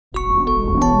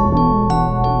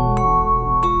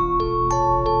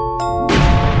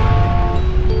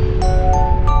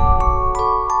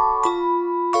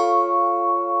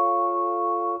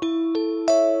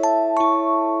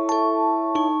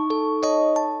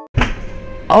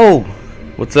Oh,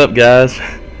 what's up, guys?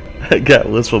 I got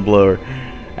Whistleblower,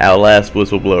 Outlast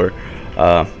Whistleblower.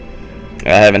 I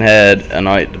haven't had a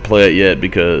night to play it yet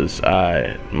because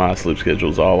my sleep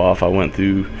schedule's all off. I went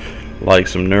through like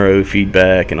some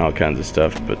neurofeedback and all kinds of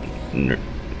stuff, but no,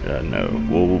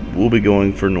 we'll be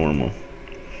going for normal.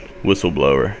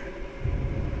 Whistleblower.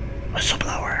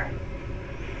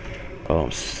 Oh,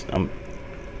 I'm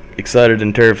excited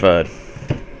and terrified.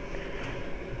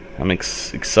 I'm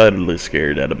excitedly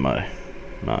scared out of my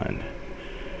mind.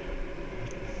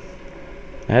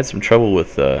 I had some trouble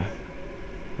with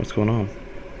what's going on?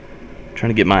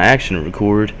 Trying to get my action to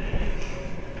record,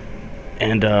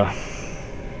 and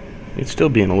it's still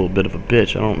being a little bit of a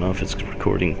bitch. I don't know if it's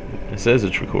recording. It says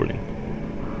it's recording.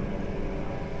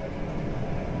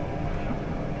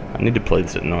 I need to play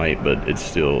this at night, but it's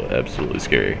still absolutely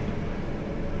scary.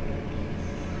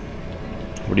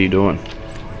 What are you doing?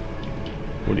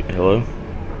 Hello?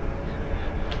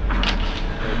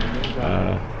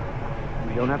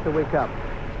 You don't have to wake up,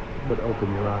 but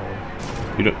open your eyes.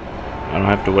 I don't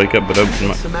have to wake up, but open my...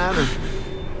 What's the matter?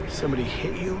 Somebody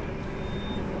hit you?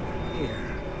 Here.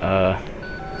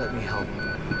 Let me help.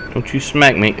 Don't you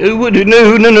smack me. Ooh, what? No.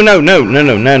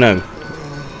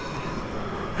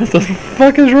 What the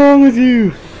fuck is wrong with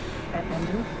you?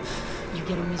 Andrew, you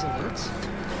getting these alerts?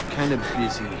 Kind of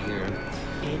busy here.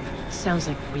 It sounds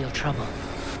like real trouble.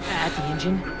 At the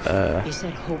engine, they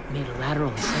said Hope made a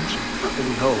lateral ascension.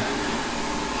 Didn't Hope.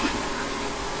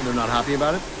 They're not happy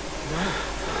about it? No.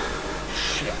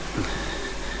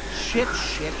 Shit.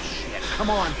 Come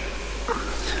on.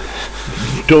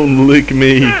 Don't lick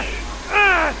me.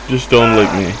 Just don't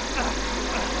lick me.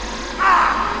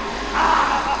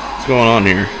 What's going on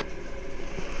here?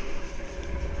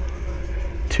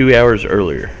 2 hours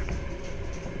earlier.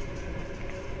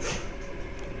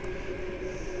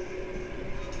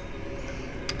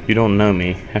 You don't know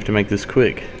me. Have to make this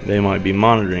quick. They might be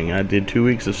monitoring. I did 2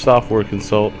 weeks of software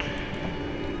consult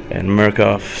at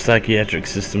Murkoff Psychiatric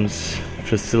Systems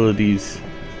facilities.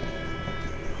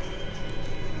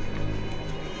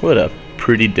 What a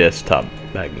pretty desktop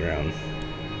background.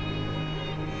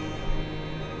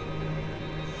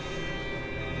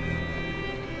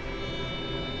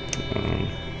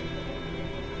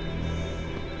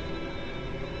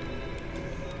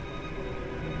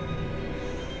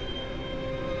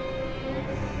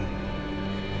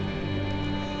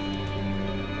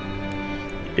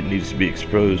 It needs to be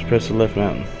exposed. Press the left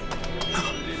mountain.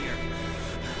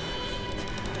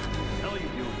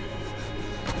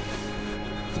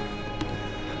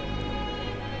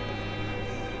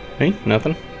 Hey,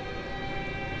 nothing.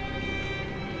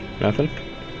 Nothing.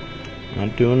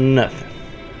 Not doing nothing.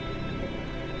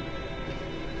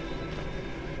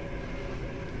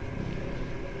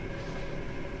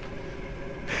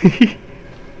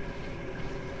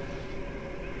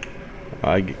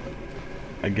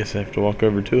 I guess I have to walk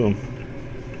over to him.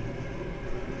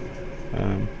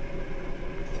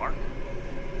 Clark?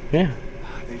 Yeah.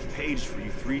 They've paged for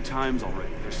you 3 times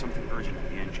already. There's something urgent at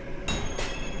the engine.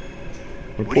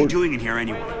 Report. What are you doing in here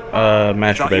anyway? Masturbating.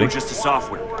 I thought you were just a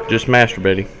software. Just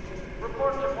masturbating.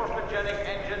 Report to morphogenic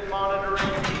engine monitoring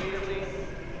immediately.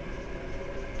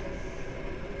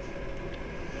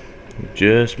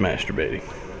 Just masturbating.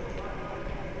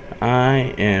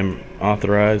 I am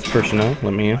authorized personnel.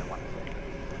 Let me in.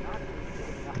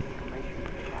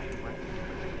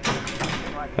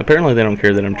 Apparently they don't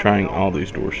care that I'm trying all these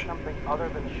doors.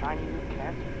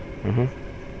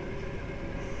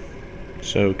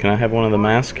 So, can I have one of the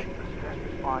masks?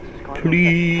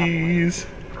 Please.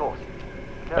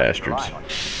 Bastards.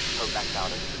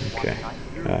 Okay.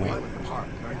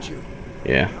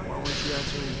 Yeah.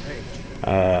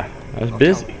 I was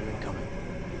busy.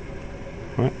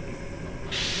 What?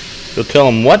 You'll tell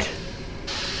him what?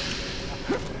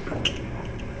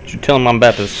 You tell him I'm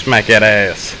about to smack that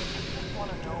ass.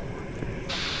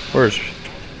 Where's...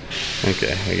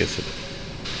 Okay, I guess it...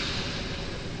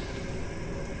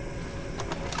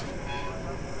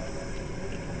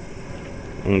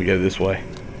 I'm gonna go this way.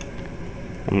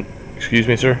 Excuse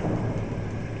me, sir?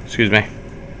 Excuse me.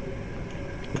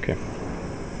 Okay.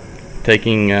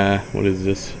 Taking, what is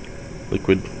this?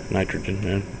 Liquid nitrogen.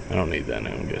 No, I don't need that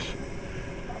now, I guess.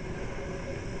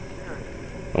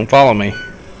 Don't follow me.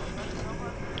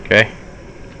 Okay?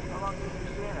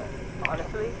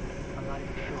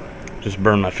 Just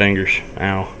burn my fingers.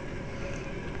 Ow.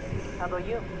 How about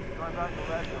you?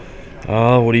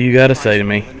 Oh, what do you got to say to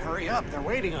me? Hurry up, they're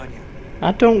waiting on you.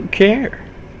 I don't care.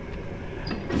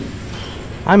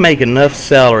 I make enough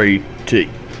salary to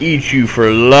eat you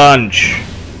for lunch.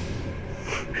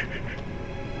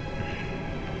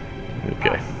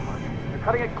 Okay.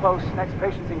 cutting it close. Next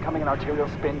patient's incoming and arterial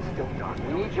spin still dark.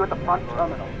 We need you at the front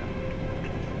terminal.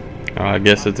 I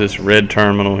guess it's this red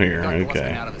terminal here. Dr. What's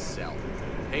Okay. out of the cell.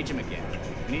 Page him again.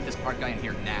 We need this Park guy in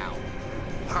here now.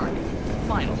 Park,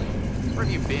 finally. Where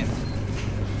have you been?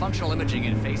 Functional imaging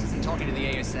interfaces and talking to the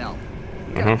ASL.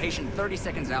 We've got a patient 30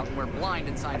 seconds out and we're blind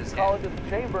inside his head. Call it to the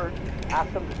chamber.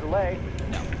 Ask them to delay.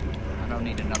 No, I don't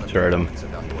need another Sorry,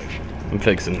 evaluation. I'm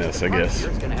fixing this, I guess.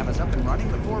 It's gonna have us up and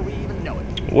running before we even know it.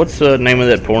 What's the name of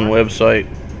that porn website?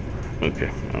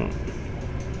 Okay.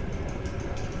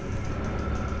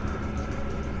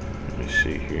 Let me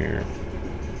see here.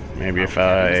 Maybe if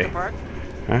I...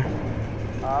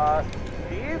 Huh?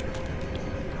 Steve?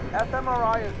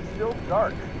 fMRI is still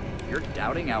dark. You're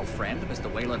doubting our friend,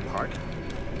 Mr. Wayland Park?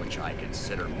 Which I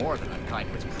consider more than unkind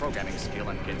to his programming skill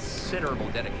and considerable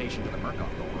dedication to the Murkoff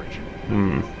Corporation.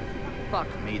 Fuck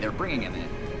me, they're bringing him in.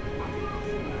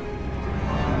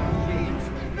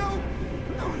 No!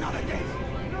 No, not again!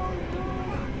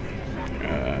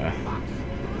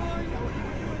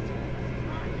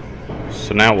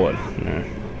 So now what? No.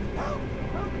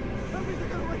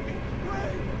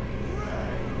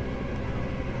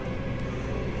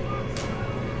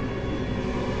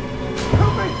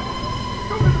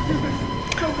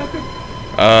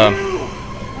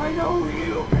 I know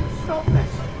you can stop this.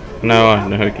 No,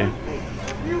 okay.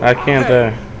 I can't,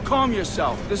 Hey, calm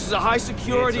yourself. This is a high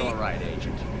security... It's all right,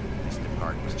 Agent. Mr.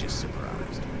 Park was just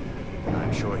surprised.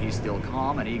 I'm sure he's still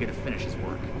calm and eager to finish his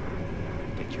work.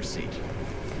 Get your seat.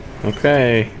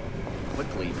 Okay.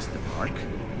 Quickly, Mr. Park.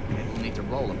 It will need to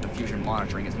roll if the fusion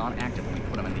monitoring is not active when we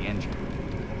put him in the engine.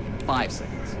 5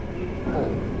 seconds. 4,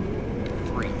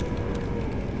 3.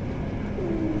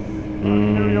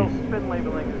 Arterial spin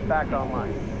labeling is back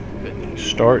online. Good.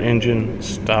 Start engine,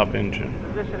 stop engine.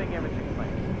 Positioning imaging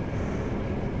plane.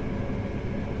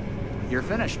 You're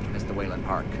finished, Mr. Wayland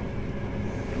Park.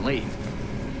 You can leave.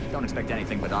 Don't expect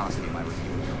anything but honesty in my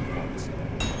review of your performance.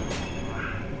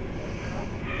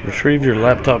 Retrieve your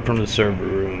laptop from the server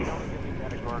room.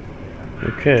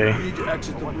 Okay. You need to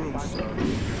exit the room, sir.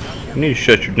 You need to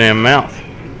shut your damn mouth.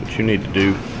 What you need to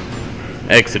do.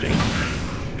 Exiting.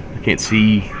 I can't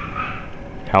see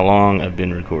how long I've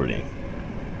been recording.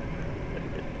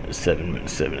 7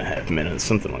 minutes, 7.5 minutes,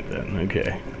 something like that.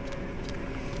 Okay.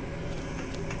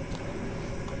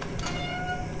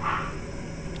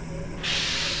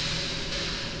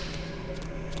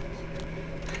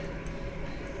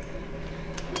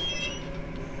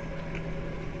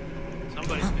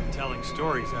 Somebody's been telling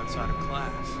stories outside of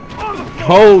class.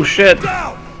 Oh shit!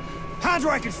 Down! Hands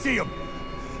where I can see them!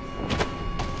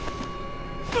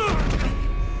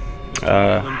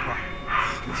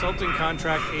 Consulting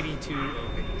contract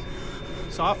 8208.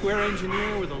 Software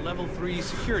engineer with a level 3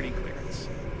 security clearance.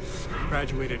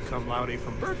 Graduated cum laude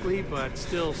from Berkeley, but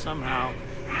still somehow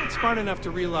not smart enough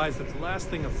to realize that the last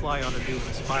thing a fly ought to do in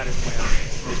a spider's web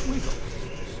is wiggle.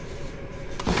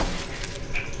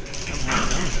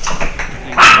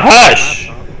 Hush!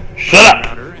 Shut up!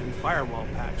 Router and firewall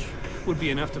patch would be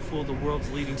enough to fool the world's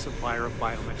leading supplier of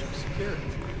biometric security.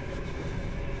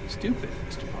 Stupid,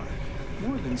 Mr. Park.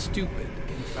 More than stupid.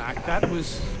 In fact, that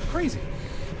was crazy.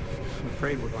 I'm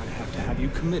afraid we're going to have you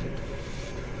committed.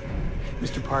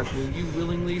 Mr. Park, will you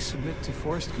willingly submit to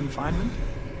forced confinement?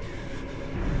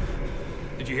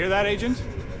 Did you hear that, Agent?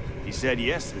 He said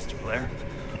yes, Mr. Blair.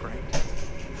 Great.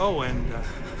 Oh, and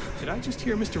did I just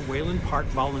hear Mr. Wayland Park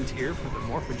volunteer for the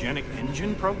morphogenic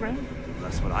engine program?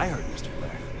 That's what I heard, Mr.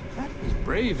 Blair. That was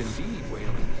brave indeed,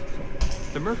 Wayland.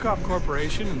 The Murkoff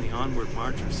Corporation and the Onward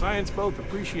March of Science both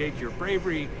appreciate your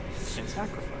bravery and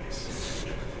sacrifice.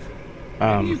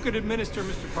 Maybe you could administer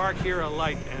Mr. Park here a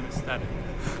light anesthetic.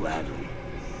 Gladly.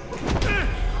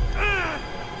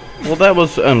 Well, that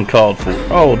was uncalled for.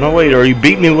 Oh, no, wait, are you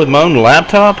beating me with my own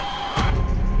laptop?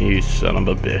 You son of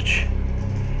a bitch.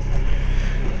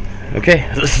 Okay,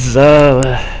 this is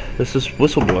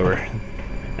Whistleblower.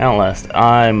 Outlast.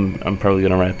 I'm probably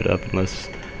gonna wrap it up unless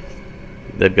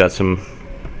they've got some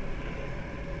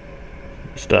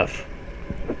stuff.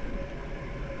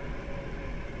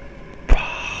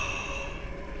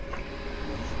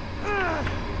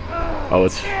 Oh,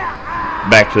 it's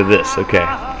back to this. Okay.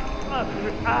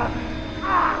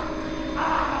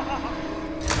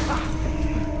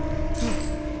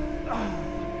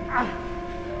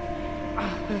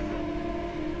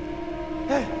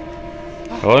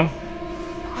 Hello?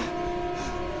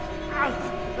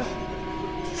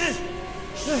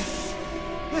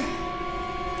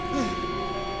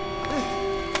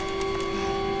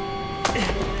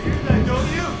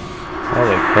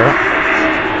 Holy crap.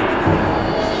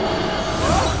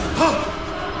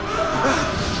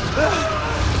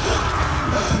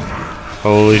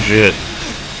 Holy shit.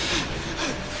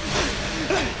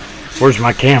 Where's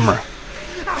my camera?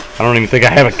 I don't even think I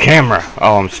have a camera.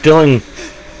 Oh, I'm stealing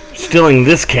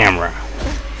this camera.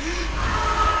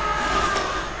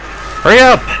 Hurry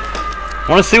up! I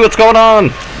want to see what's going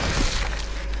on.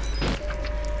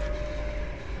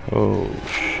 Oh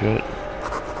shit.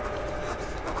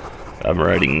 I'm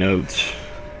writing notes.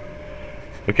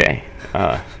 Okay.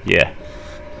 Yeah.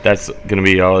 That's gonna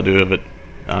be all I do of it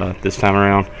this time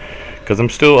around, because I'm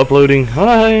still uploading.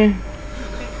 Hi.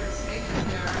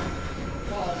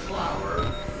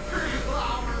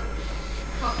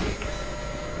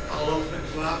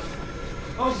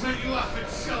 I'll send you up and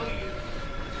sell you.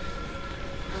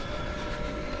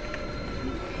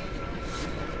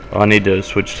 Oh, I need to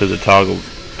switch to the toggle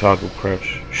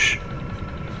crouch. Shh.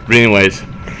 But anyways,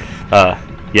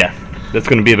 yeah, that's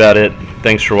gonna be about it.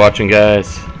 Thanks for watching,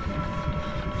 guys.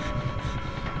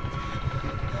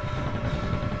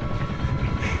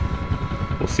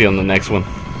 We'll see you on the next one.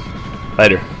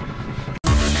 Later.